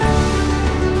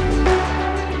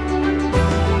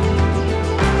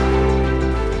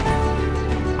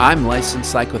I'm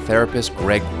licensed psychotherapist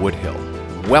Greg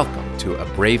Woodhill. Welcome to A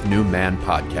Brave New Man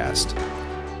podcast.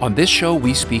 On this show,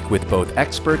 we speak with both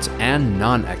experts and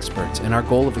non-experts in our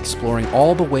goal of exploring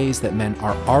all the ways that men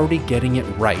are already getting it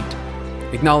right,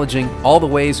 acknowledging all the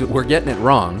ways that we're getting it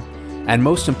wrong, and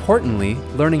most importantly,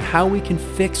 learning how we can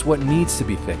fix what needs to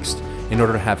be fixed in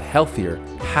order to have healthier,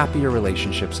 happier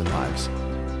relationships and lives.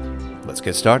 Let's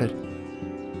get started.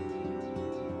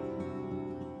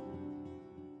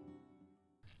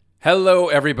 Hello,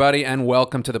 everybody, and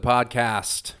welcome to the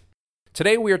podcast.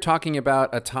 Today, we are talking about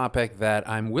a topic that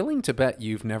I'm willing to bet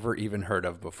you've never even heard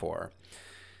of before.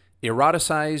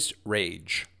 Eroticized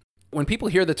rage. When people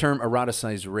hear the term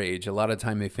eroticized rage, a lot of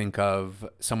time they think of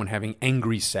someone having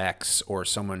angry sex or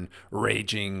someone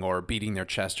raging or beating their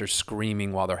chest or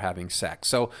screaming while they're having sex.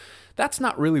 So that's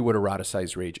not really what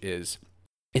eroticized rage is.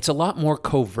 It's a lot more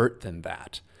covert than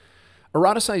that.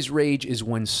 Eroticized rage is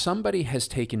when somebody has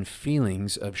taken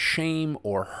feelings of shame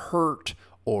or hurt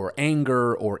or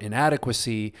anger or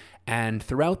inadequacy, and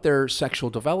throughout their sexual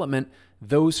development,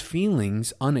 those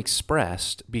feelings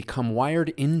unexpressed become wired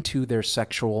into their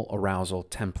sexual arousal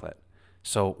template.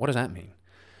 So what does that mean?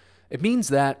 It means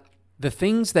that the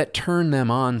things that turn them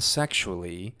on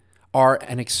sexually are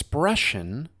an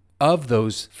expression of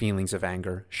those feelings of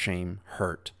anger, shame,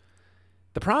 hurt.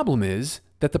 The problem is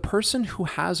that the person who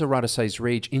has eroticized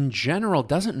rage in general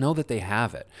doesn't know that they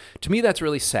have it. To me, that's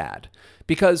really sad,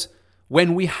 because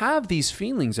when we have these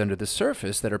feelings under the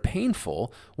surface that are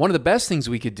painful, one of the best things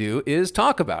we could do is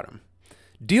talk about them,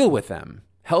 deal with them,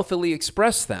 healthily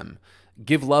express them,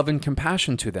 give love and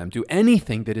compassion to them, do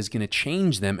anything that is going to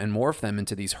change them and morph them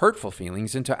into these hurtful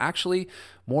feelings into actually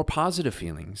more positive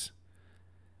feelings.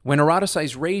 When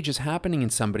eroticized rage is happening in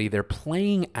somebody, they're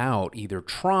playing out either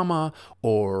trauma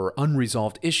or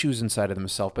unresolved issues inside of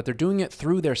themselves, but they're doing it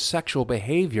through their sexual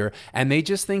behavior, and they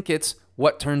just think it's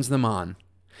what turns them on.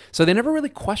 So they never really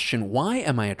question, why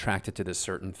am I attracted to this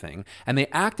certain thing? And they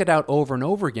act it out over and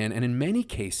over again, and in many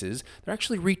cases, they're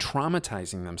actually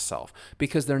re-traumatizing themselves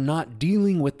because they're not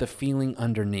dealing with the feeling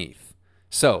underneath.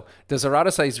 So, does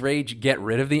eroticized rage get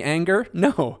rid of the anger?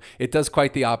 No, it does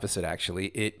quite the opposite, actually.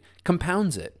 It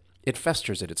compounds it. It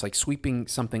festers it. It's like sweeping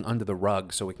something under the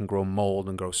rug so it can grow mold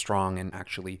and grow strong and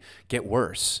actually get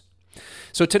worse.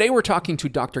 So today we're talking to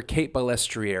Dr. Kate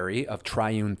Balestrieri of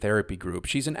Triune Therapy Group.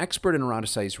 She's an expert in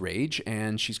eroticized rage,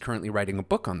 and she's currently writing a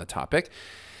book on the topic.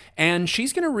 And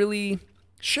she's going to really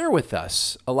share with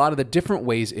us a lot of the different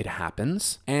ways it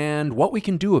happens and what we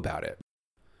can do about it.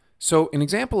 So an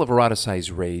example of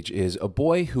eroticized rage is a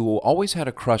boy who always had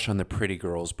a crush on the pretty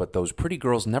girls, but those pretty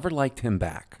girls never liked him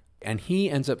back. And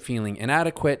he ends up feeling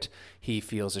inadequate, he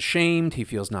feels ashamed, he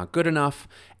feels not good enough,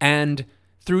 and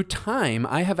through time,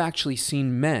 I have actually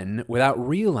seen men, without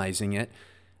realizing it,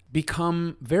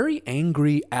 become very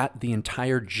angry at the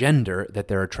entire gender that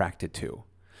they're attracted to.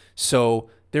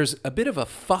 So there's a bit of a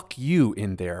fuck you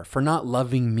in there for not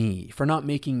loving me, for not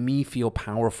making me feel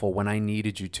powerful when I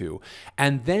needed you to.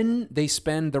 And then they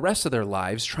spend the rest of their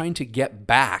lives trying to get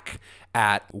back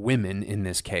at women, in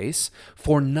this case,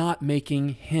 for not making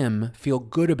him feel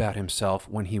good about himself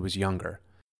when he was younger.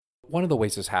 One of the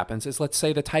ways this happens is, let's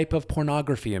say, the type of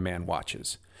pornography a man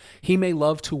watches. He may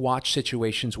love to watch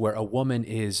situations where a woman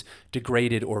is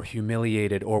degraded or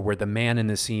humiliated, or where the man in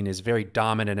the scene is very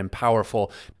dominant and powerful,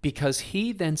 because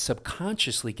he then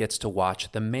subconsciously gets to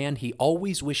watch the man he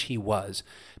always wished he was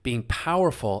being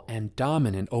powerful and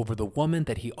dominant over the woman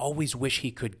that he always wished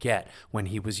he could get when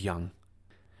he was young.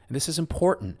 And this is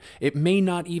important. It may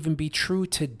not even be true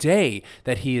today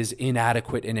that he is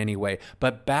inadequate in any way,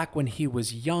 but back when he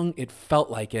was young, it felt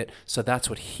like it, so that's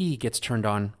what he gets turned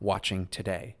on watching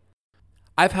today.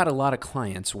 I've had a lot of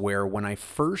clients where when I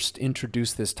first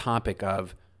introduced this topic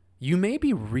of, you may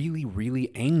be really,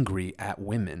 really angry at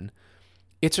women,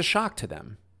 it's a shock to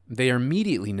them. They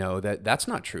immediately know that that's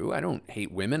not true. I don't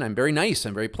hate women. I'm very nice.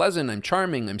 I'm very pleasant. I'm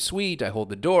charming. I'm sweet. I hold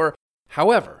the door.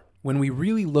 However, when we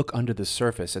really look under the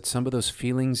surface at some of those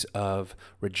feelings of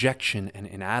rejection and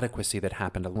inadequacy that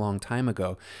happened a long time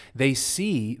ago, they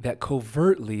see that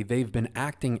covertly they've been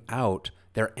acting out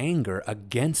their anger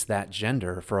against that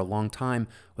gender for a long time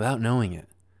without knowing it.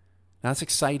 Now, that's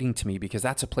exciting to me because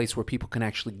that's a place where people can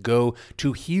actually go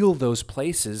to heal those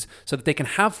places so that they can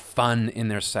have fun in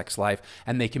their sex life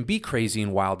and they can be crazy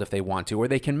and wild if they want to, or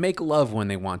they can make love when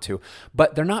they want to,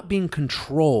 but they're not being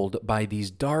controlled by these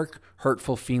dark,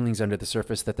 hurtful feelings under the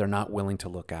surface that they're not willing to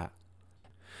look at.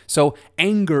 So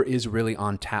anger is really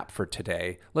on tap for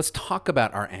today. Let's talk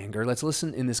about our anger. Let's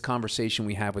listen in this conversation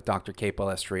we have with Dr. Kate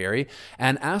Balestrieri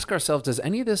and ask ourselves, does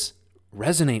any of this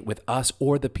resonate with us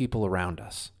or the people around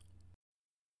us?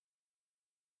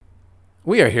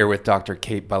 We are here with Dr.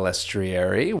 Kate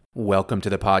Balestrieri. Welcome to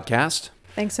the podcast.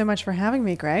 Thanks so much for having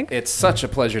me, Greg. It's such a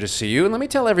pleasure to see you. And let me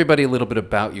tell everybody a little bit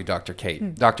about you, Dr.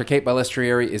 Kate. Dr. Kate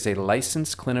Balestrieri is a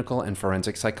licensed clinical and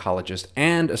forensic psychologist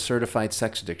and a certified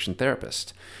sex addiction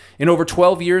therapist. In over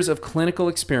 12 years of clinical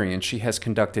experience, she has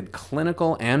conducted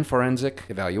clinical and forensic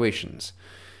evaluations.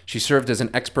 She served as an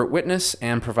expert witness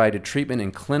and provided treatment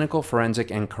in clinical,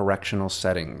 forensic, and correctional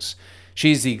settings.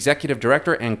 She's the executive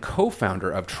director and co-founder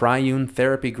of Triune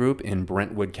Therapy Group in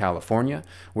Brentwood, California,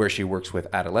 where she works with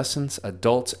adolescents,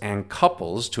 adults, and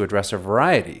couples to address a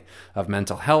variety of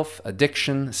mental health,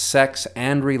 addiction, sex,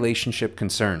 and relationship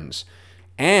concerns.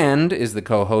 And is the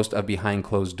co-host of Behind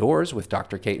Closed Doors with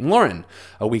Dr. Kate and Lauren,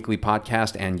 a weekly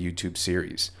podcast and YouTube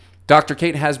series. Dr.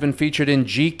 Kate has been featured in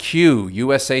GQ,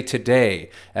 USA Today,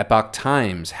 Epoch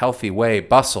Times, Healthy Way,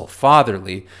 Bustle,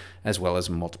 Fatherly, as well as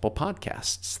multiple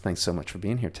podcasts. Thanks so much for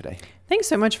being here today. Thanks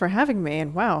so much for having me.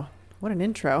 And wow, what an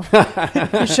intro.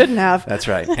 You shouldn't have. That's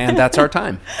right. And that's our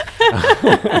time.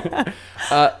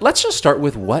 Let's just start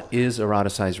with, what is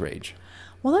eroticized rage?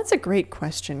 Well, that's a great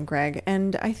question, Greg.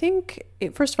 And I think,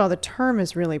 first of all, the term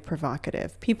is really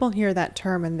provocative. People hear that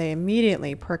term and they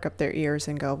immediately perk up their ears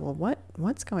and go, well,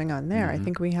 what's going on there? I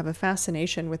think we have a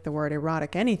fascination with the word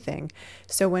erotic anything.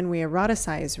 So when we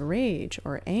eroticize rage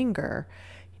or anger,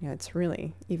 it's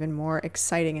really even more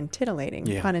exciting and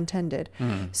titillating, pun intended.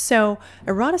 So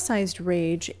eroticized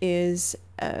rage is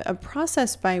a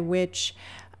process by which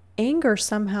anger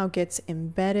somehow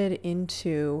embedded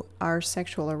into our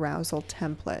sexual arousal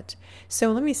template.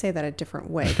 So let me say that a different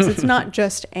way, because it's not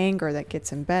just anger that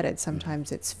gets embedded.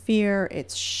 Sometimes it's fear,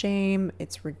 it's shame,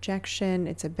 it's rejection,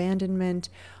 it's abandonment.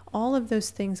 All of those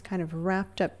things kind of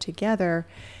wrapped up together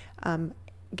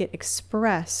get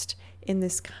expressed in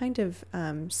this kind of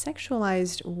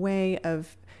sexualized way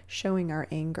of showing our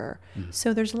anger.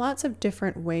 So there's lots of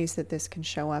different ways that this can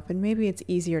show up, and maybe it's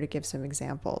easier to give some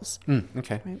examples.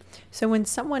 Okay. Right? So when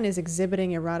someone is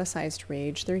exhibiting eroticized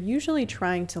rage, they're usually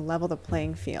trying to level the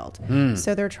playing field.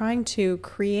 So they're trying to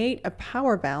create a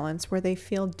power balance where they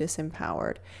feel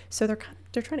disempowered. So they're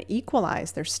trying to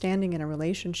equalize their standing in a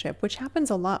relationship, which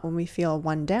happens a lot when we feel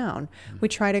one down. We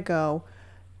try to go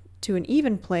to an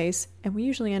even place, and we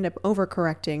usually end up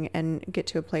overcorrecting and get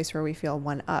to a place where we feel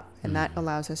one up, and that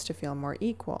allows us to feel more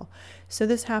equal. So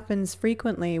this happens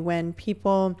frequently when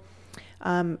people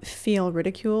feel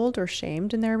ridiculed or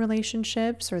shamed in their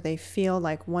relationships, or they feel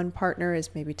like one partner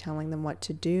is maybe telling them what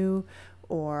to do,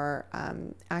 or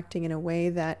acting in a way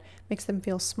that makes them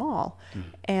feel small.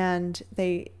 And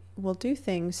they will do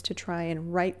things to try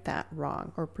and right that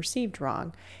wrong or perceived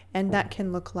wrong. And that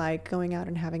can look like going out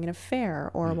and having an affair,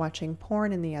 or watching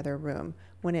porn in the other room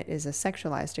when it is a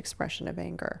sexualized expression of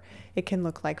anger. It can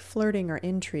look like flirting or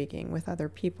intriguing with other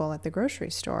people at the grocery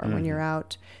store when you're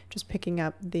out just picking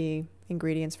up the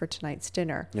ingredients for tonight's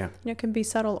dinner. It can be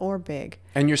subtle or big.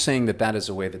 And you're saying that is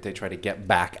a way that they try to get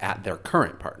back at their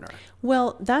current partner.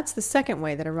 Well, that's the second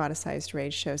way that eroticized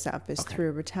rage shows up, is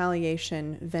through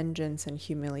retaliation, vengeance, and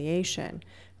humiliation,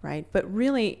 right? But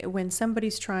really, when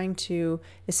somebody's trying to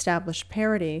establish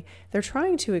parity, they're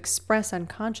trying to express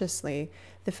unconsciously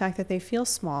the fact that they feel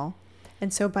small.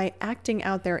 And so by acting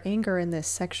out their anger in this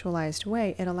sexualized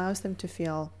way, it allows them to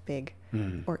feel big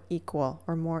or equal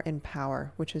or more in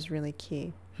power, which is really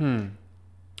key.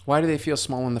 Why do they feel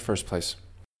small in the first place?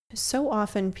 So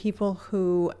often people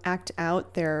who act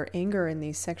out their anger in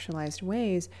these sexualized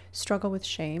ways struggle with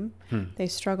shame. They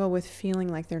struggle with feeling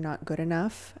like they're not good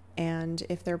enough. And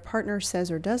if their partner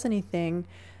says or does anything,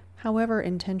 however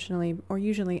intentionally or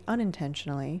usually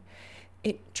unintentionally,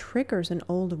 it triggers an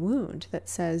old wound that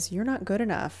says, you're not good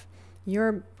enough,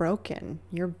 you're broken,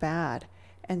 you're bad.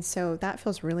 And so that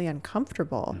feels really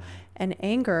uncomfortable. And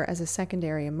anger as a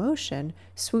secondary emotion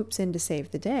swoops in to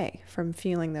save the day from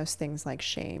feeling those things like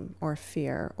shame or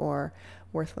fear or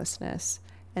worthlessness.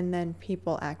 And then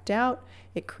people act out.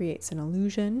 It creates an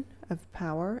illusion of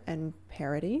power and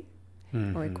parity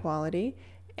or equality.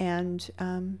 And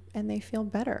they feel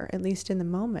better, at least in the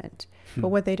moment. But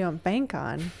what they don't bank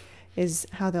on is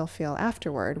how they'll feel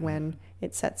afterward, when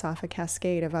it sets off a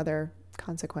cascade of other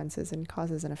consequences and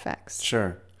causes and effects.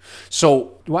 Sure.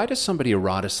 So why does somebody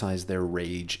eroticize their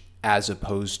rage as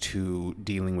opposed to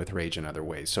dealing with rage in other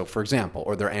ways? So for example,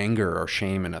 or their anger or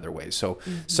shame in other ways. So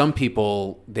some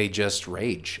people, they just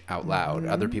rage out loud.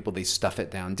 Other people, they stuff it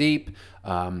down deep.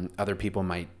 Other people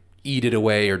might eat it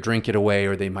away or drink it away,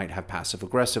 or they might have passive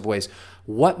aggressive ways.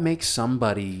 What makes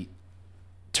somebody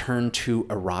turn to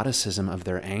eroticism of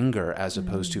their anger as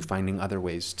opposed to finding other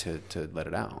ways to let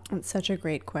it out? It's such a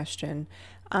great question.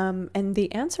 And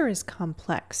the answer is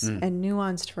complex and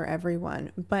nuanced for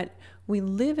everyone. But we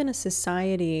live in a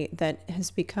society that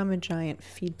has become a giant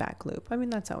feedback loop. I mean,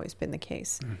 that's always been the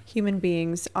case. Human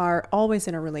beings are always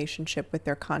in a relationship with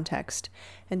their context.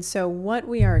 And so what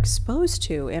we are exposed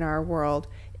to in our world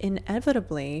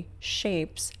inevitably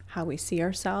shapes how we see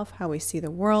ourselves, how we see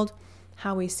the world,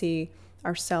 how we see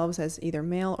ourselves as either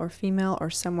male or female or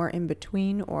somewhere in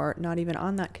between or not even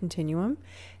on that continuum.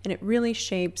 And it really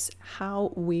shapes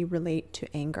how we relate to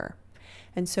anger.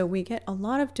 And so we get a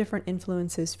lot of different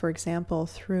influences, for example,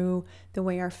 through the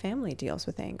way our family deals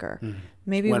with anger.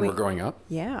 Maybe when we're growing up?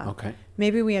 Yeah. Okay.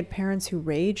 Maybe we had parents who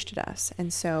raged at us,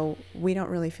 and so we don't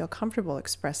really feel comfortable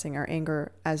expressing our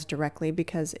anger as directly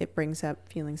because it brings up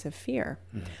feelings of fear.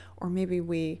 Or maybe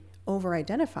we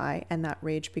over-identify and that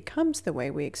rage becomes the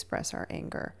way we express our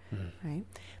anger, right?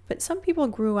 But some people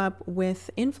grew up with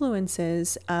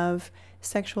influences of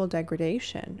sexual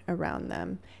degradation around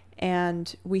them.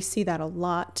 And we see that a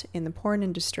lot in the porn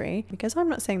industry, because I'm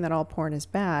not saying that all porn is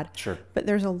bad, Sure. but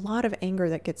there's a lot of anger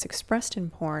that gets expressed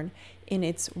in porn in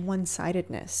its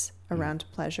one-sidedness around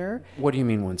pleasure. What do you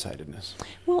mean one-sidedness?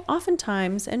 Well,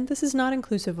 oftentimes, and this is not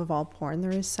inclusive of all porn,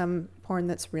 there is some porn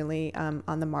that's really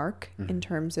on the mark in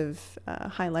terms of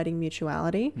highlighting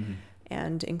mutuality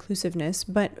and inclusiveness,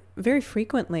 but very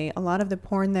frequently, a lot of the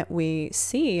porn that we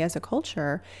see as a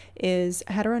culture is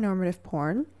heteronormative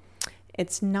porn.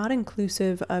 It's not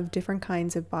inclusive of different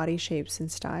kinds of body shapes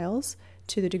and styles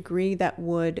to the degree that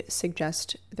would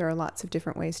suggest there are lots of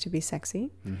different ways to be sexy.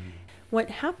 What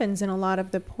happens in a lot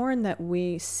of the porn that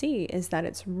we see is that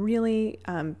it's really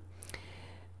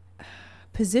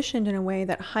positioned in a way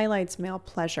that highlights male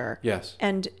pleasure. Yes.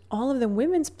 And all of the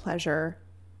women's pleasure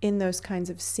in those kinds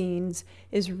of scenes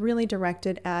is really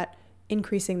directed at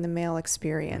increasing the male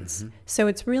experience. So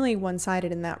it's really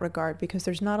one-sided in that regard because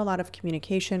there's not a lot of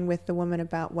communication with the woman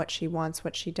about what she wants,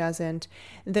 what she doesn't,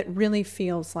 that really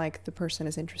feels like the person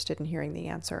is interested in hearing the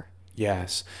answer.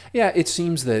 Yes. Yeah, it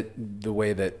seems that the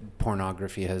way that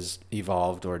pornography has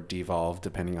evolved or devolved,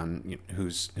 depending on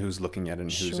who's looking at it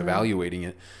and who's evaluating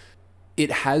it,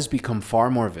 it has become far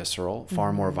more visceral,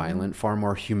 far more violent, far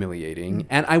more humiliating.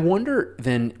 And I wonder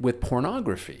then with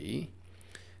pornography,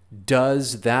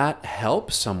 does that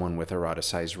help someone with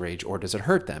eroticized rage or does it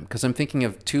hurt them? Because I'm thinking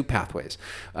of two pathways,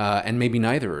 and maybe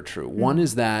neither are true. One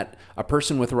is that a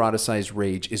person with eroticized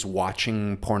rage is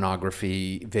watching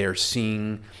pornography. They're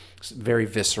seeing very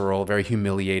visceral, very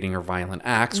humiliating or violent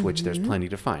acts, which there's plenty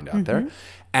to find out there.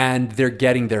 And they're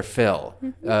getting their fill.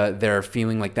 They're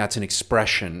feeling like that's an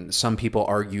expression. Some people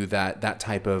argue that that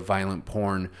type of violent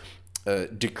porn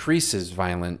decreases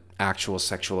violent, actual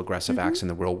sexual aggressive acts in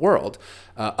the real world.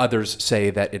 Others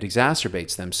say that it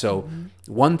exacerbates them. So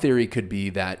one theory could be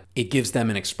that it gives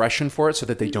them an expression for it so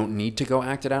that they don't need to go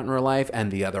act it out in real life.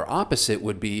 And the other opposite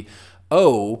would be,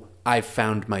 oh, I've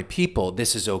found my people.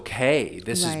 This is okay.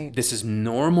 This is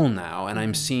normal now. And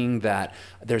I'm seeing that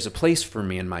there's a place for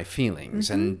me in my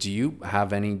feelings. And do you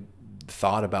have any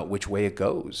thought about which way it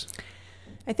goes?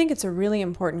 I think it's a really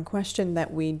important question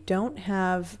that we don't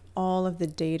have all of the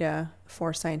data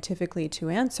for scientifically to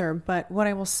answer. But what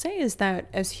I will say is that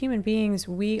as human beings,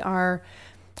 we are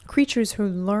creatures who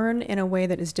learn in a way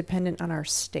that is dependent on our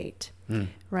state,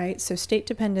 right? So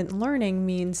state-dependent learning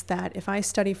means that if I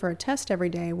study for a test every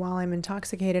day while I'm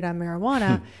intoxicated on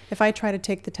marijuana, if I try to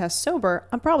take the test sober,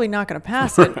 I'm probably not going to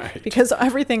pass it because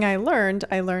everything I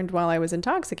learned while I was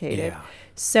intoxicated. Yeah.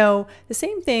 So the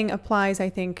same thing applies, I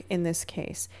think, in this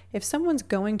case. If someone's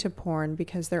going to porn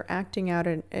because they're acting out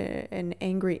an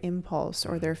angry impulse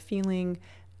or they're feeling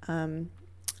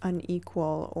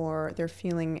unequal or they're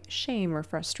feeling shame or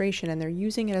frustration and they're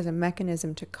using it as a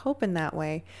mechanism to cope in that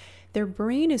way, their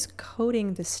brain is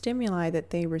coding the stimuli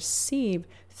that they receive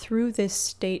through this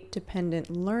state-dependent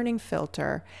learning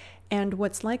filter. And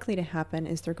what's likely to happen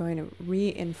is they're going to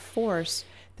reinforce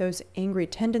those angry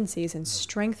tendencies and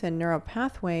strengthen neural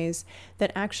pathways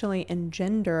that actually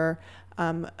engender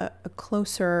a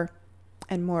closer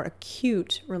and more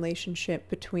acute relationship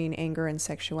between anger and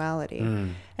sexuality.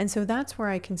 And so that's where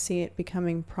I can see it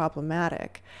becoming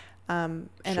problematic. And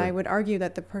I would argue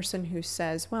that the person who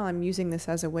says, well, I'm using this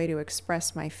as a way to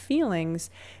express my feelings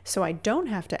so I don't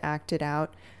have to act it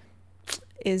out,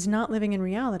 is not living in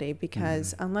reality,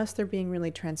 because unless they're being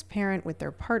really transparent with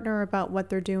their partner about what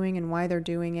they're doing and why they're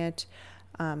doing it,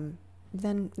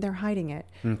 then they're hiding it.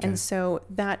 And so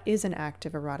that is an act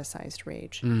of eroticized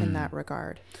rage in that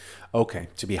regard. Okay,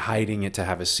 to be hiding it, to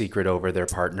have a secret over their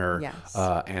partner, Yes.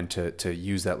 And to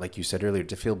use that, like you said earlier,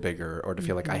 to feel bigger or to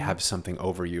feel like I have something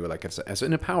over you, like as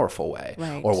in a powerful way,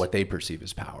 Right. or what they perceive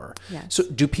as power. Yes. So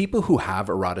do people who have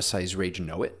eroticized rage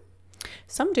know it?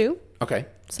 Some do. Okay.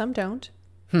 Some don't.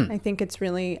 I think it's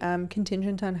really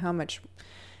contingent on how much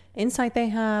insight they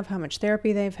have, how much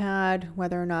therapy they've had,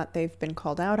 whether or not they've been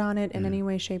called out on it in any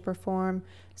way, shape, or form.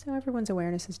 So everyone's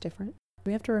awareness is different.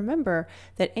 We have to remember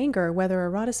that anger, whether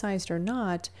eroticized or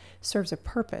not, serves a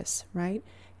purpose, right,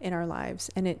 in our lives.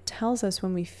 And it tells us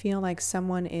when we feel like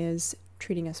someone is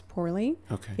treating us poorly,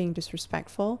 being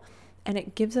disrespectful, and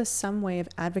it gives us some way of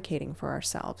advocating for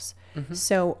ourselves.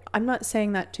 So I'm not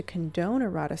saying that to condone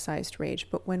eroticized rage,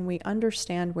 but when we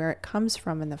understand where it comes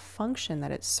from and the function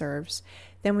that it serves,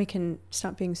 then we can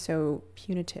stop being so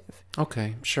punitive.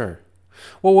 Okay, sure.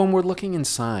 Well, when we're looking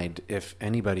inside, if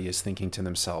anybody is thinking to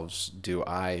themselves, do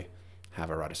I have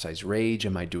eroticized rage?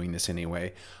 Am I doing this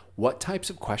anyway? What types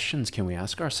of questions can we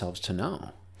ask ourselves to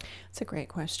know? That's a great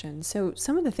question. So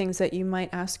some of the things that you might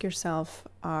ask yourself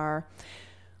are,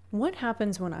 what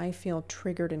happens when I feel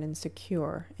triggered and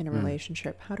insecure in a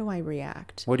relationship? How do I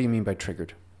react? What do you mean by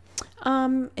triggered?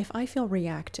 If I feel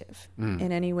reactive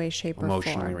in any way, shape, or form.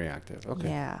 Emotionally reactive. Okay.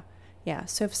 Yeah.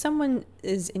 So if someone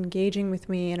is engaging with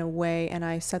me in a way and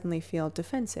I suddenly feel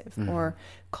defensive or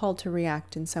called to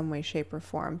react in some way, shape, or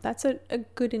form, that's a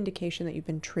good indication that you've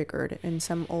been triggered in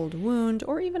some old wound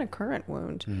or even a current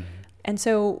wound. And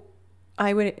so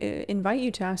I would invite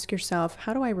you to ask yourself,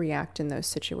 how do I react in those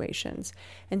situations?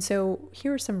 And so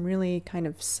here are some really kind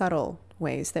of subtle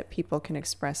ways that people can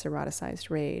express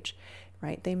eroticized rage,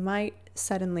 right? They might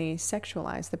suddenly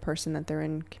sexualize the person that they're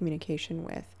in communication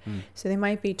with. So they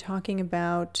might be talking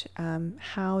about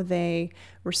how they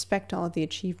respect all of the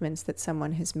achievements that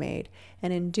someone has made.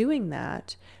 And in doing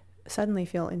that, suddenly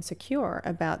feel insecure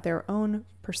about their own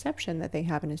perception that they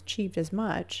haven't achieved as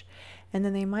much. And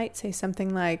then they might say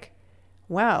something like,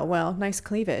 wow, well, nice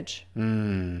cleavage,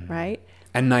 right?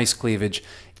 And nice cleavage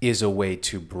is a way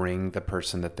to bring the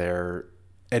person that they're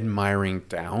admiring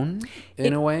down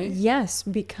in a way? Yes,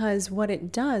 because what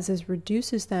it does is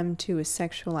reduces them to a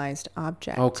sexualized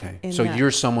object. Okay. So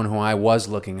you're someone who I was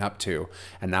looking up to,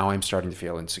 and now I'm starting to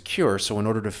feel insecure. So in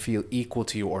order to feel equal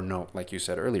to you, or no, like you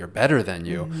said earlier, better than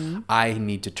you, I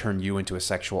need to turn you into a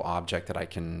sexual object that I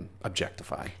can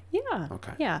objectify. Yeah.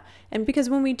 Okay. Yeah. And because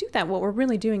when we do that, what we're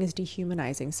really doing is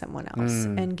dehumanizing someone else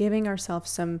and giving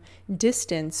ourselves some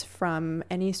distance from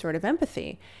any sort of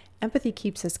empathy. Empathy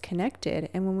keeps us connected.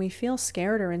 And when we feel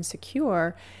scared or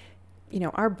insecure,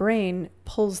 our brain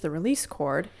pulls the release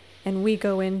cord and we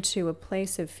go into a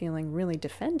place of feeling really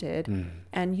defended.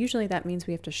 And usually that means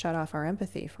we have to shut off our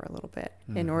empathy for a little bit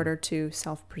in order to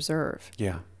self-preserve.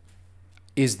 Yeah.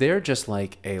 Is there just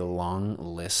like a long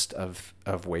list of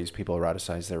ways people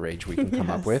eroticize their rage we can come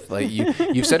up with? Like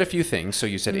you've said a few things. So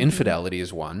you said infidelity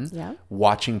is one. Yeah.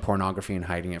 Watching pornography and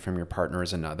hiding it from your partner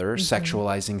is another.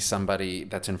 Sexualizing somebody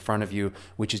that's in front of you,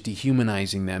 which is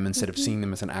dehumanizing them instead of seeing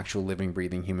them as an actual living,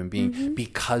 breathing human being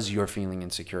because you're feeling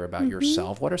insecure about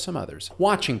yourself. What are some others?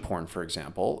 Watching porn, for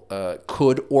example,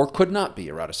 could or could not be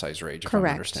eroticized rage, if I'm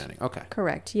understanding. Okay.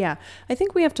 Correct. Yeah. I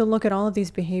think we have to look at all of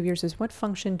these behaviors as what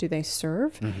function do they serve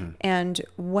and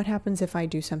what happens if I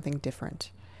do something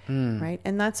different, right?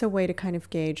 And that's a way to kind of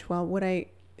gauge, well, would I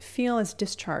feel as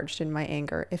discharged in my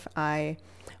anger if I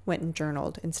went and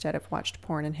journaled instead of watched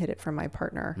porn and hid it from my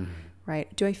partner,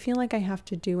 right? Do I feel like I have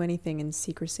to do anything in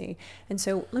secrecy? And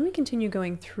so let me continue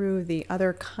going through the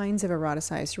other kinds of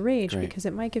eroticized rage because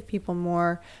it might give people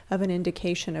more of an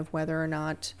indication of whether or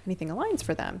not anything aligns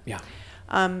for them. Yeah.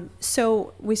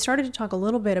 So we started to talk a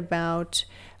little bit about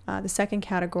the second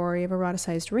category of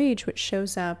eroticized rage, which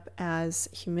shows up as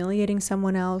humiliating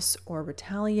someone else or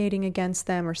retaliating against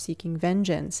them or seeking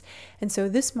vengeance. And so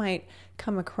this might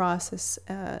come across as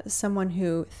someone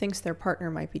who thinks their partner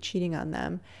might be cheating on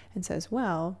them and says,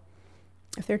 well,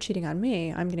 if they're cheating on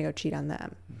me, I'm going to go cheat on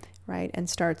them, right? And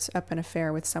starts up an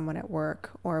affair with someone at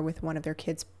work or with one of their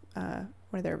kids'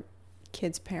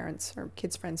 parents or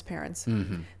kids' friends' parents.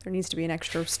 There needs to be an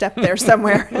extra step there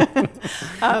somewhere.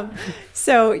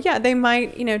 So yeah, they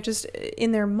might, just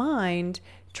in their mind,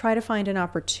 try to find an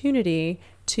opportunity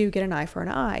to get an eye for an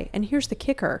eye. And here's the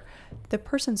kicker. The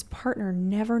person's partner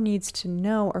never needs to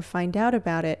know or find out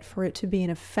about it for it to be an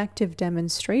effective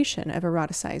demonstration of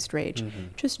eroticized rage.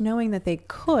 Just knowing that they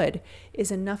could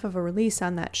is enough of a release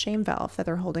on that shame valve that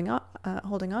they're holding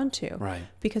on to. Right.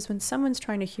 Because when someone's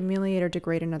trying to humiliate or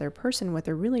degrade another person, what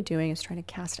they're really doing is trying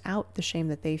to cast out the shame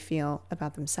that they feel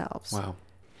about themselves. Wow.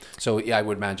 So yeah, I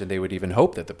would imagine they would even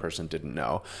hope that the person didn't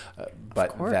know,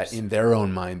 but course. that in their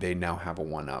own mind, they now have a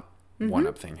one-up.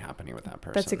 one-up thing happening with that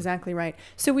person. That's exactly right.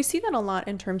 So we see that a lot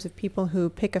in terms of people who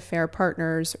pick affair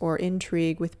partners or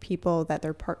intrigue with people that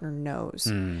their partner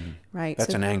knows, right?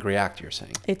 That's so an angry act, you're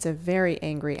saying. It's a very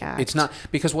angry act. It's not,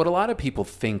 because what a lot of people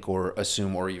think or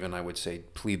assume, or even I would say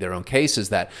plead their own case, is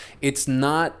that it's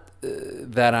not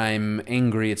that I'm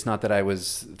angry. It's not that I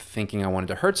was thinking I wanted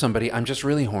to hurt somebody. I'm just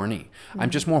really horny.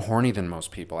 I'm just more horny than most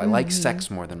people. I like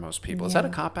sex more than most people. Is that a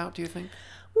cop-out, do you think?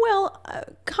 Well,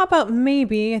 cop-out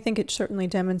maybe. I think it certainly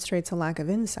demonstrates a lack of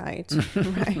insight,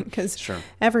 right? Because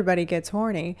everybody gets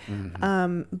horny.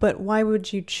 But why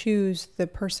would you choose the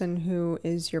person who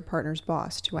is your partner's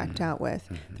boss to act out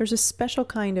with? There's a special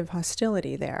kind of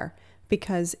hostility there.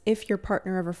 Because if your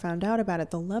partner ever found out about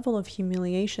it, the level of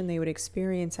humiliation they would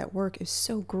experience at work is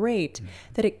so great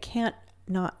that it can't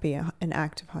not be an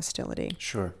act of hostility.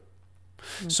 Sure.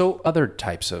 So other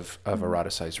types of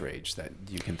eroticized rage that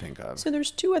you can think of? So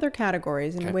there's two other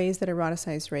categories in ways that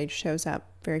eroticized rage shows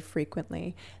up very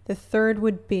frequently. The third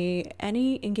would be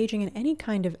engaging in any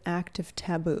kind of act of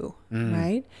taboo,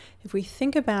 right? If we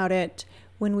think about it,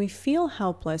 when we feel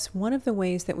helpless, one of the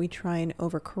ways that we try and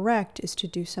overcorrect is to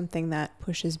do something that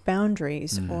pushes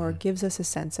boundaries or gives us a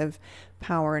sense of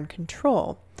power and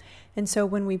control. And so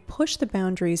when we push the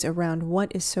boundaries around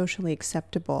what is socially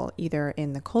acceptable, either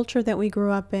in the culture that we grew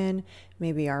up in,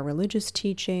 maybe our religious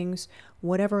teachings,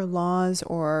 whatever laws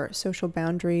or social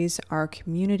boundaries our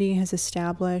community has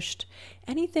established,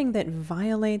 anything that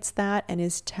violates that and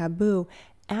is taboo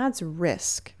adds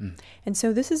risk. And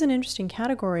so this is an interesting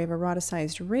category of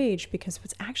eroticized rage, because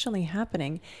what's actually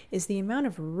happening is the amount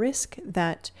of risk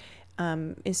that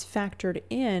is factored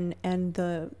in, and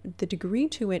the degree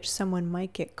to which someone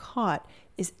might get caught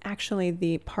is actually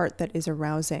the part that is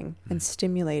arousing and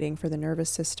stimulating for the nervous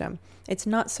system. It's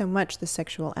not so much the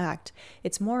sexual act.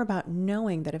 It's more about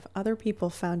knowing that if other people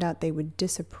found out, they would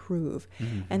disapprove.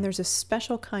 And there's a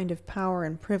special kind of power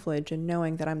and privilege in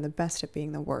knowing that I'm the best at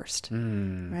being the worst,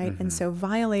 right? And so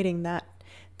violating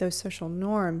those social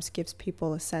norms gives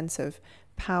people a sense of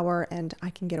power, and I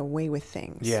can get away with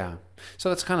things. Yeah.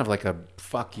 So it's kind of like a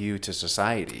fuck you to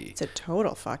society. It's a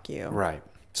total fuck you. Right.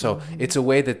 So it's a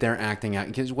way that they're acting out.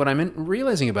 Because what I'm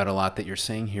realizing about a lot that you're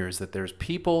saying here is that there's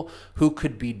people who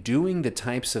could be doing the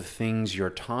types of things you're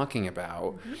talking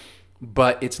about,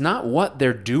 but it's not what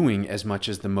they're doing as much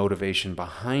as the motivation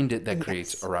behind it that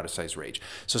creates eroticized rage.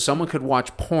 So someone could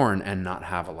watch porn and not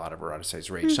have a lot of eroticized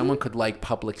rage. Someone could like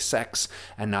public sex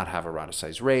and not have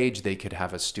eroticized rage. They could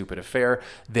have a stupid affair.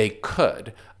 They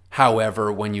could.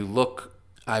 However, when you look,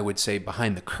 I would say,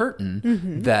 behind the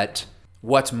curtain, that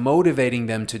what's motivating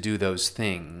them to do those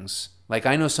things, like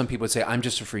I know some people would say, I'm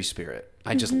just a free spirit.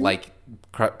 I just like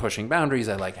pushing boundaries.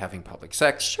 I like having public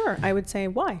sex. Sure. I would say,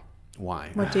 why? Why?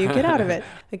 What do you get out of it?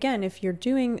 Again, if you're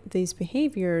doing these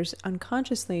behaviors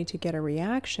unconsciously to get a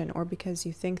reaction, or because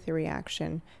you think the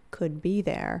reaction could be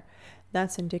there,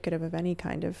 that's indicative of any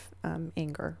kind of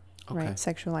anger, right?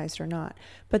 Sexualized or not.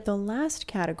 But the last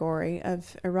category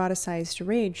of eroticized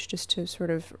rage, just to sort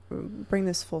of bring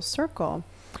this full circle,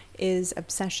 is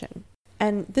obsession.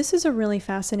 And this is a really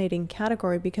fascinating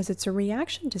category because it's a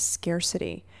reaction to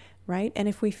scarcity, right? And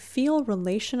if we feel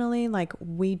relationally like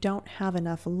we don't have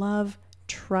enough love,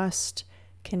 trust,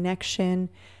 connection,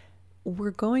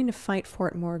 we're going to fight for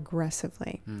it more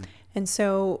aggressively. And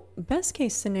so best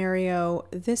case scenario,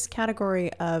 this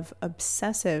category of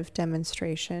obsessive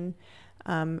demonstration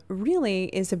really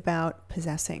is about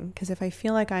possessing. Because if I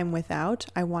feel like I'm without,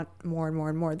 I want more and more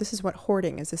and more. This is what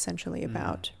hoarding is essentially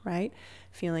about, right?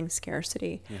 Feeling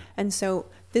scarcity. And so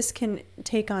this can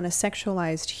take on a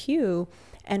sexualized hue,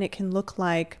 and it can look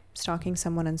like stalking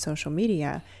someone on social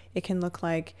media. It can look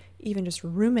like even just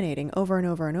ruminating over and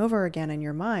over and over again in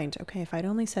your mind. Okay, if I'd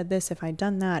only said this, if I'd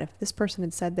done that, if this person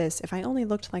had said this, if I only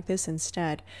looked like this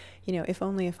instead, if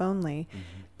only, if only.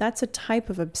 That's a type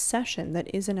of obsession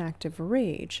that is an act of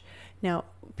rage. Now,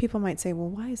 people might say, well,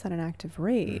 why is that an act of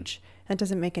rage? That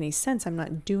doesn't make any sense. I'm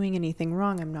not doing anything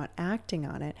wrong. I'm not acting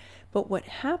on it. But what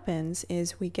happens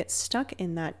is we get stuck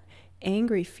in that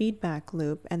angry feedback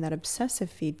loop and that obsessive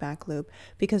feedback loop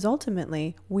because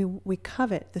ultimately we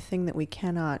covet the thing that we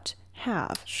cannot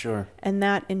have. Sure. And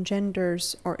that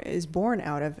engenders or is born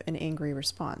out of an angry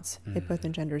response. It both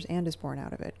engenders and is born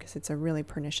out of it because it's a really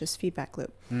pernicious feedback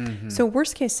loop. So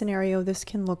worst case scenario, this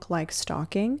can look like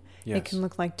stalking. It can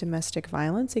look like domestic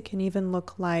violence. It can even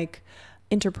look like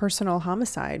interpersonal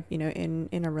homicide, in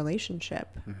a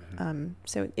relationship.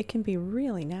 So it can be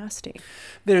really nasty.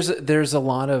 There's a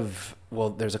lot of,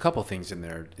 there's a couple things in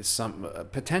there. Some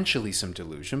potentially some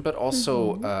delusion, but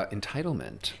also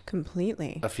entitlement.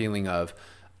 Completely. A feeling of,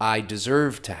 I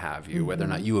deserve to have you, whether or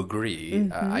not you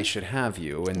agree, I should have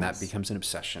you. And that becomes an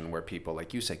obsession where people,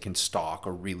 like you said, can stalk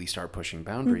or really start pushing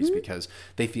boundaries because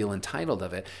they feel entitled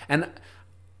of it. And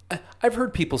I've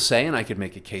heard people say, and I could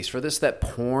make a case for this, that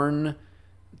porn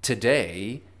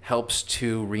today helps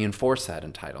to reinforce that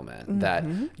entitlement. That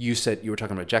you said, you were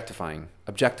talking about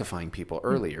objectifying people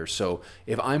earlier. So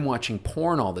if I'm watching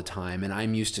porn all the time and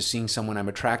I'm used to seeing someone I'm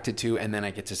attracted to, and then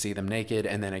I get to see them naked,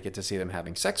 and then I get to see them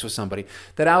having sex with somebody,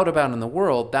 that out about in the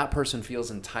world, that person feels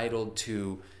entitled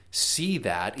to see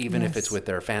that, even if it's with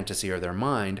their fantasy or their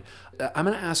mind. I'm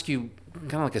going to ask you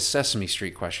kind of like a Sesame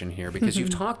Street question here, because you've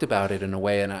talked about it in a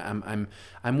way, and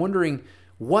I'm wondering,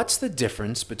 what's the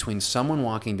difference between someone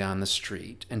walking down the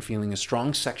street and feeling a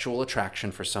strong sexual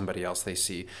attraction for somebody else they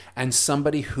see, and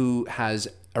somebody who has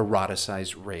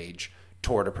eroticized rage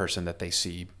toward a person that they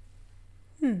see?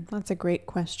 That's a great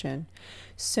question.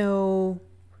 So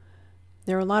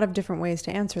there are a lot of different ways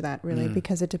to answer that, really,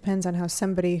 because it depends on how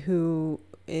somebody who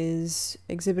is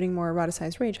exhibiting more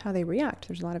eroticized rage, how they react.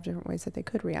 There's a lot of different ways that they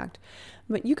could react.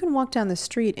 But you can walk down the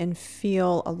street and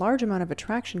feel a large amount of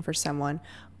attraction for someone,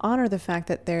 honor the fact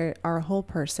that they are a whole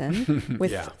person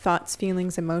with thoughts,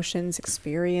 feelings, emotions,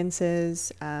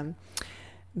 experiences,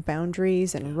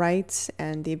 boundaries and rights,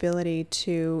 and the ability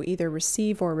to either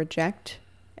receive or reject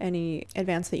any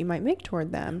advance that you might make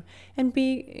toward them, and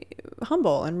be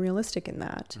humble and realistic in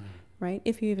that, right?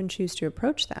 If you even choose to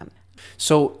approach them.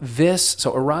 So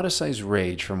eroticized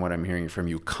rage, from what I'm hearing from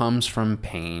you, comes from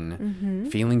pain,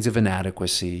 feelings of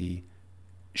inadequacy,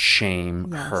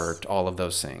 shame, hurt, all of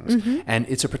those things. And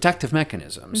it's a protective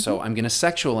mechanism. So I'm going to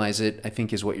sexualize it, I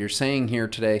think is what you're saying here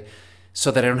today, so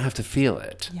that I don't have to feel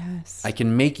it. Yes. I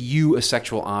can make you a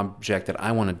sexual object that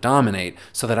I want to dominate,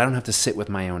 so that I don't have to sit with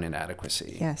my own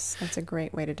inadequacy. Yes, that's a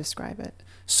great way to describe it.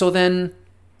 So then,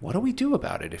 what do we do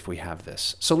about it if we have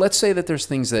this? So let's say that there's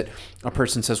things that a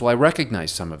person says, well, I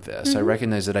recognize some of this. I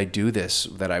recognize that I do this,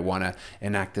 that I want to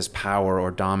enact this power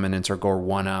or dominance or go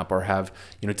one up or have,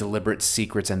 deliberate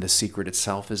secrets, and the secret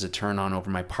itself is a turn on over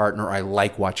my partner. I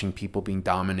like watching people being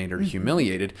dominated or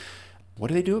humiliated. What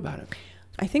do they do about it?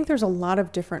 I think there's a lot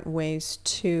of different ways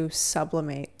to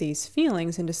sublimate these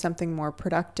feelings into something more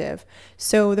productive.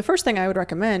 So the first thing I would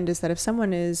recommend is that if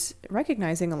someone is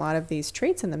recognizing a lot of these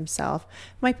traits in themselves,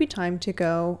 it might be time to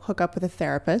go hook up with a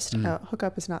therapist. Hook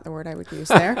up is not the word I would use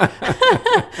there.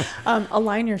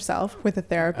 Align yourself with a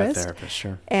therapist.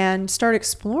 Sure. And start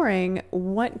exploring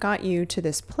what got you to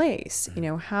this place.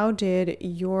 How did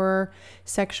your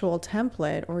sexual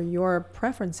template or your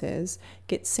preferences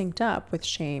get synced up with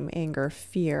shame, anger,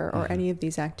 fear, or any of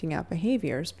these acting out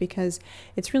behaviors? Because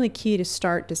it's really key to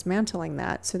start dismantling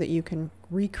that so that you can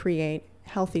recreate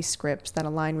healthy scripts that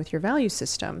align with your value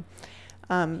system.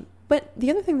 But the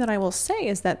other thing that I will say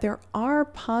is that there are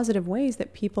positive ways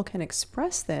that people can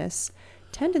express this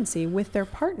tendency with their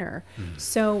partner.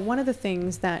 So one of the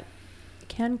things that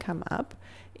can come up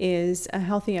is a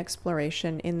healthy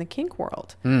exploration in the kink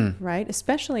world, right?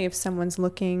 Especially if someone's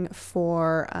looking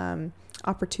for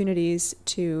opportunities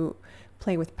to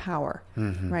play with power,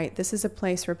 right? This is a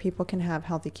place where people can have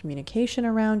healthy communication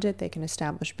around it. They can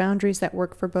establish boundaries that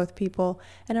work for both people.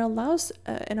 And it allows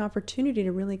an opportunity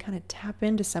to really kind of tap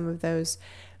into some of those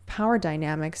power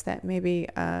dynamics that maybe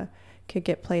could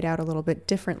get played out a little bit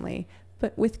differently,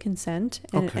 but with consent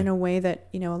and in a way that,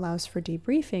 allows for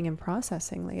debriefing and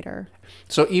processing later.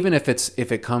 So even if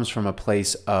it comes from a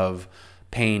place of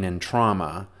pain and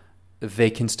trauma,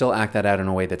 they can still act that out in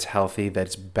a way that's healthy,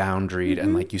 that's boundaried,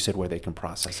 and like you said, where they can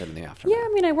process it in the aftermath.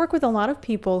 Yeah, I work with a lot of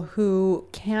people who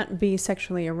can't be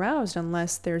sexually aroused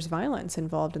unless there's violence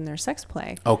involved in their sex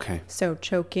play. Okay. So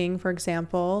choking, for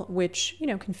example, which,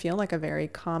 can feel like a very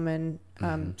common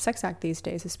sex act these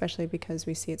days, especially because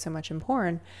we see it so much in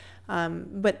porn.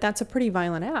 But that's a pretty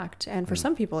violent act. And for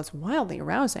some people, it's wildly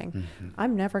arousing.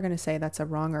 I'm never going to say that's a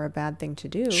wrong or a bad thing to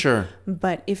do. Sure.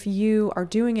 But if you are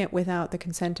doing it without the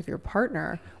consent of your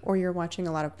partner, or you're watching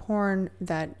a lot of porn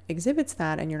that exhibits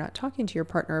that and you're not talking to your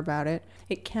partner about it,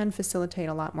 it can facilitate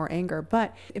a lot more anger.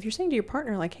 But if you're saying to your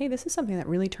partner, like, hey, this is something that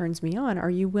really turns me on, are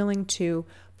you willing to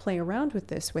play around with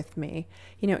this with me?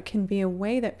 It can be a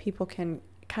way that people can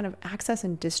kind of access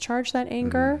and discharge that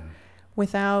anger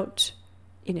without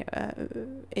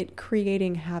it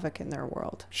creating havoc in their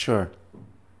world. Sure.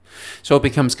 So it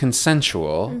becomes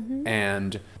consensual,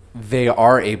 and they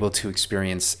are able to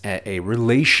experience a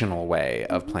relational way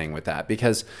of playing with that.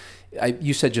 Because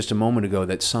you said just a moment ago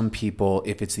that some people,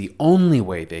 if it's the only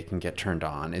way they can get turned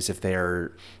on is if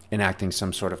they're enacting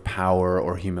some sort of power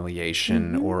or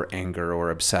humiliation or anger or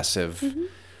obsessive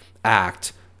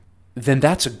act, then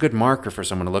that's a good marker for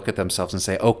someone to look at themselves and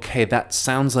say, okay, that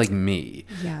sounds like me.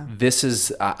 Yeah. This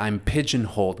is, I'm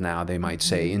pigeonholed now, they might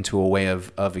say, into a way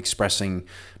of expressing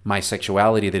my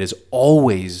sexuality that is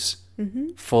always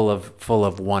full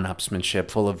of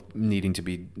one-upsmanship, full of needing to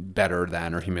be better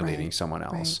than or humiliating someone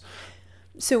else.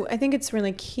 Right. So I think it's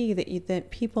really key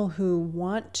that people who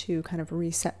want to kind of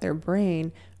reset their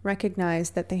brain recognize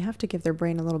that they have to give their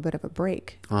brain a little bit of a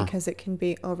break because it can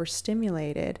be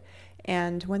overstimulated.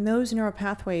 And when those neural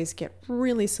pathways get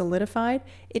really solidified,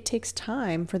 it takes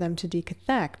time for them to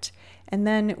decathect. And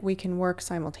then we can work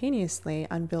simultaneously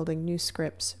on building new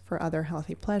scripts for other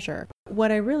healthy pleasure.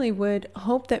 What I really would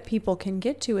hope that people can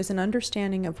get to is an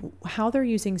understanding of how they're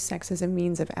using sex as a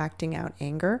means of acting out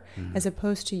anger, as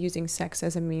opposed to using sex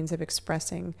as a means of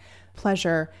expressing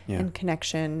pleasure and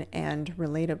connection and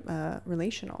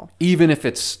relational. Even if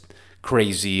it's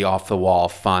crazy, off the wall,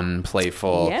 fun,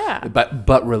 playful,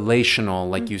 but relational,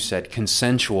 like you said,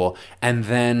 consensual. And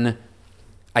then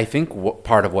I think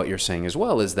part of what you're saying as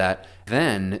well is that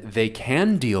then they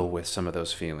can deal with some of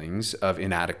those feelings of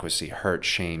inadequacy, hurt,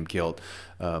 shame, guilt,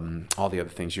 all the other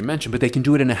things you mentioned, but they can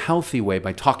do it in a healthy way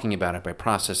by talking about it, by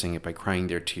processing it, by crying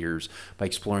their tears, by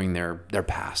exploring their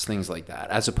past, things like that,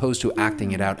 as opposed to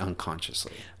acting it out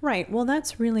unconsciously. Right. Well,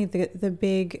 that's really the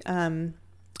big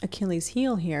Achilles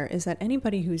heel here, is that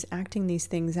anybody who's acting these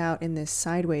things out in this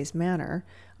sideways manner,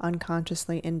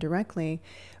 unconsciously, indirectly,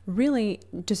 really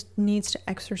just needs to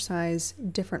exercise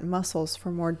different muscles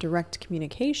for more direct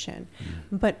communication.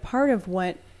 But part of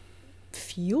what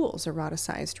fuels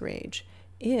eroticized rage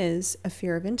is a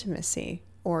fear of intimacy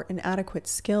or inadequate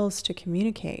skills to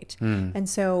communicate. And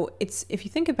so it's, if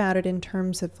you think about it in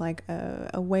terms of like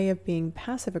a way of being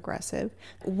passive aggressive,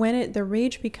 when the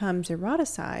rage becomes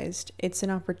eroticized, it's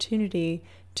an opportunity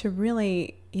to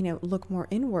really, look more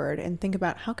inward and think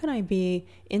about, how can I be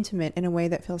intimate in a way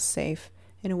that feels safe,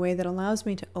 in a way that allows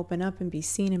me to open up and be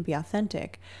seen and be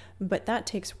authentic. But that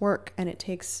takes work, and it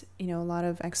takes, a lot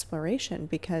of exploration,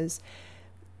 because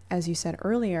as you said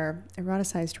earlier,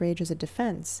 eroticized rage is a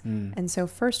defense. And so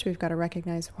first we've got to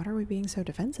recognize, what are we being so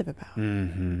defensive about?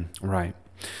 Right.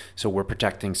 So we're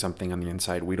protecting something on the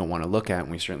inside we don't want to look at, and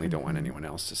we certainly don't want anyone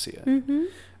else to see it.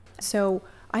 So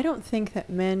I don't think that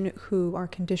men who are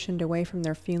conditioned away from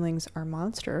their feelings are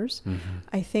monsters.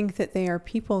 I think that they are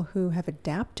people who have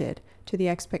adapted to the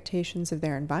expectations of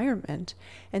their environment.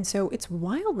 And so it's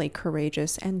wildly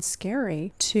courageous and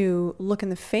scary to look in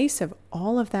the face of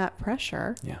all of that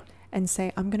pressure and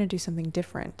say, I'm going to do something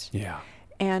different.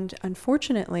 And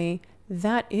unfortunately,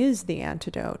 that is the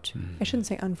antidote. I shouldn't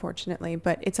say unfortunately,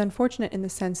 but it's unfortunate in the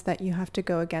sense that you have to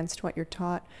go against what you're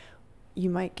taught. You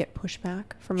might get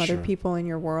pushback from other people in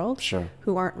your world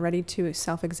who aren't ready to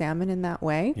self-examine in that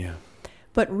way.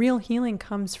 But real healing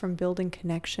comes from building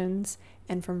connections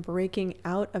and from breaking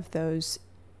out of those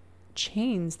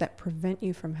chains that prevent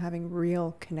you from having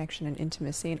real connection and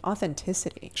intimacy and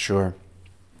authenticity.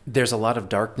 There's a lot of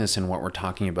darkness in what we're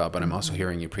talking about, but I'm also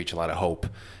hearing you preach a lot of hope.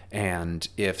 And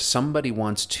if somebody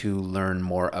wants to learn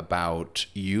more about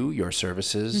you, your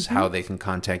services, how they can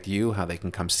contact you, how they can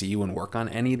come see you and work on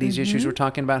any of these issues we're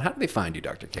talking about, how do they find you,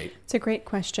 Dr. Kate? It's a great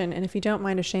question. And if you don't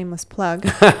mind a shameless plug,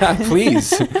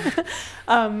 please.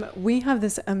 We have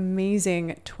this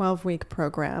amazing 12-week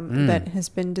program that has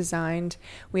been designed.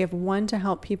 We have one to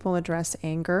help people address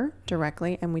anger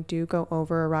directly, and we do go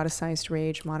over eroticized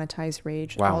rage, monetized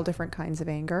rage, all different kinds of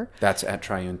anger. That's at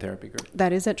Triune Therapy Group?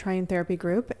 That is at Triune Therapy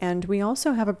Group. And we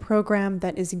also have a program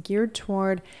that is geared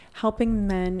toward helping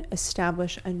men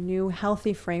establish a new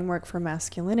healthy framework for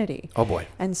masculinity. Oh boy.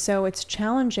 And so it's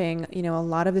challenging, a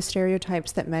lot of the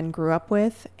stereotypes that men grew up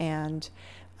with, and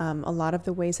a lot of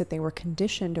the ways that they were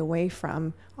conditioned away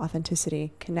from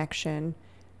authenticity, connection,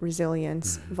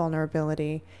 resilience,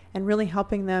 vulnerability, and really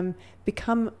helping them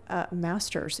become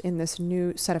masters in this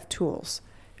new set of tools.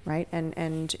 Right?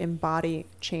 And embody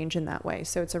change in that way.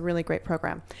 So it's a really great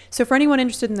program. So for anyone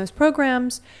interested in those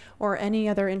programs or any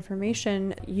other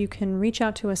information, you can reach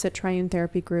out to us at Triune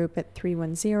Therapy Group at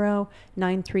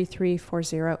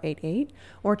 310-933-4088,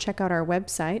 or check out our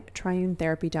website,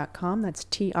 triunetherapy.com. That's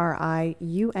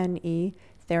TRIUNE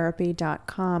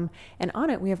therapy.com. And on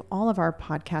it, we have all of our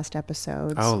podcast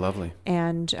episodes. Oh, lovely.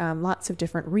 And lots of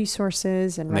different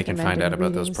resources and they can find out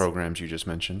about readings. those programs you just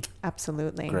mentioned.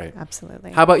 Absolutely. Great.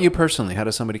 Absolutely. How about you personally? How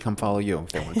does somebody come follow you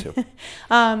if they want to?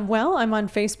 Well, I'm on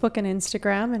Facebook and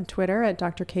Instagram and Twitter at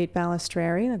Dr. Kate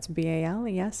Balestrieri. That's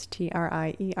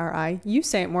Balestrieri. You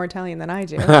say it more Italian than I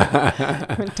do.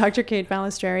 Dr. Kate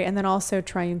Balestrieri. And then also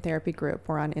Triune Therapy Group.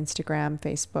 We're on Instagram,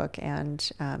 Facebook, and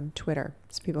Twitter,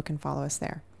 so people can follow us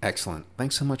there. there. Excellent.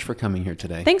 Thanks so much for coming here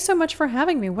today. Thanks so much for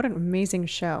having me. What an amazing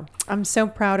show. I'm so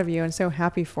proud of you and so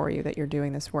happy for you that you're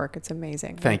doing this work. It's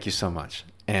amazing. Thank you so much.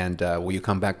 And will you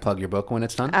come back, plug your book when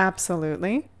it's done?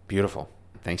 Absolutely. Beautiful.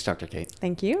 Thanks, Dr. Kate.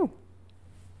 Thank you.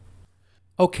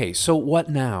 Okay, so what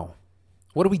now?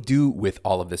 What do we do with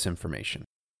all of this information?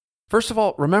 First of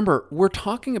all, remember, we're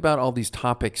talking about all these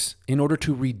topics in order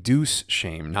to reduce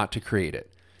shame, not to create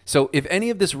it. So if any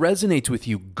of this resonates with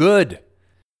you, good.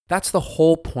 That's the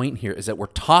whole point here, is that we're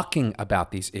talking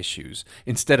about these issues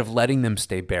instead of letting them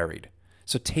stay buried.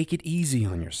 So take it easy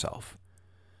on yourself.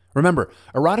 Remember,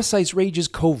 eroticized rage is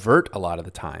covert a lot of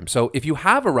the time. So if you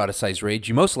have eroticized rage,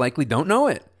 you most likely don't know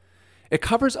it. It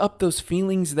covers up those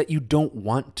feelings that you don't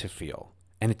want to feel,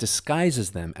 and it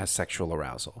disguises them as sexual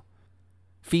arousal.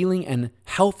 Feeling and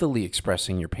healthily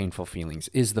expressing your painful feelings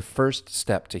is the first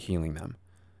step to healing them.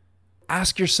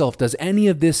 Ask yourself, does any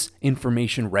of this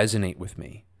information resonate with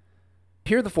me?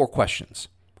 Here are the 4 questions.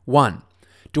 1,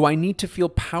 do I need to feel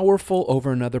powerful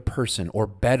over another person or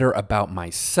better about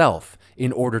myself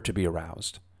in order to be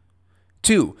aroused?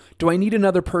 2, do I need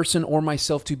another person or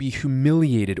myself to be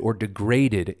humiliated or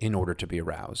degraded in order to be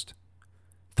aroused?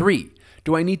 3,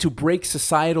 do I need to break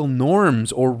societal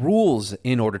norms or rules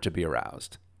in order to be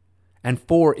aroused? And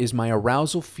 4, is my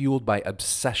arousal fueled by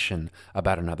obsession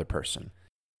about another person?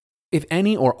 If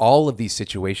any or all of these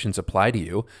situations apply to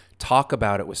you, talk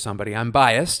about it with somebody. I'm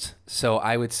biased, so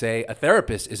I would say a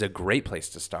therapist is a great place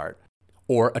to start.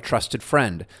 Or a trusted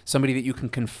friend, somebody that you can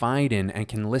confide in and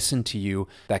can listen to you,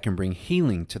 that can bring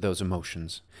healing to those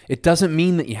emotions. It doesn't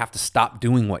mean that you have to stop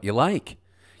doing what you like.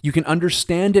 You can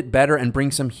understand it better and bring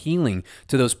some healing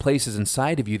to those places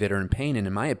inside of you that are in pain, and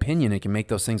in my opinion, it can make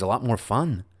those things a lot more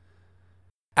fun.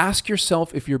 Ask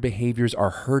yourself if your behaviors are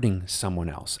hurting someone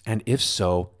else, and if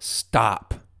so,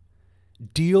 stop.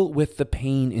 Deal with the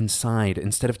pain inside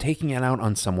instead of taking it out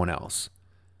on someone else.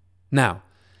 Now,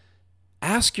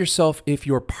 ask yourself if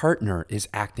your partner is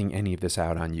acting any of this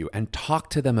out on you, and talk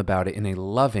to them about it in a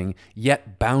loving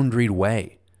yet boundaried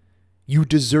way. You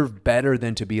deserve better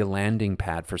than to be a landing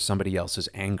pad for somebody else's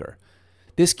anger.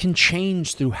 This can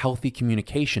change through healthy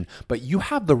communication, but you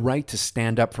have the right to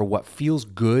stand up for what feels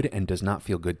good and does not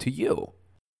feel good to you.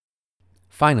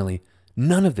 Finally,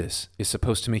 none of this is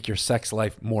supposed to make your sex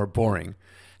life more boring.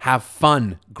 Have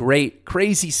fun, great,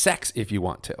 crazy sex if you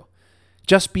want to.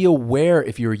 Just be aware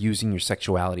if you're using your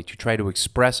sexuality to try to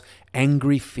express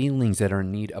angry feelings that are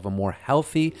in need of a more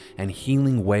healthy and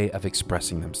healing way of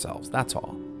expressing themselves. That's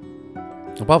all.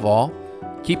 Above all,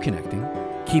 keep connecting,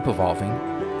 keep evolving,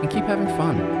 and keep having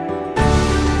fun.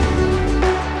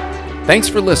 Thanks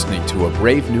for listening to A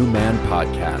Brave New Man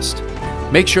podcast.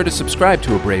 Make sure to subscribe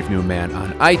to A Brave New Man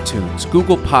on iTunes,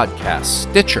 Google Podcasts,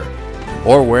 Stitcher,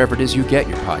 or wherever it is you get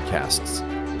your podcasts.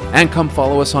 And come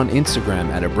follow us on Instagram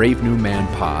at A Brave New Man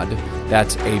Pod.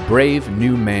 That's A Brave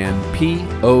New Man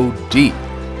POD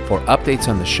for updates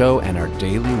on the show and our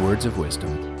daily words of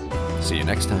wisdom. See you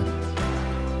next time.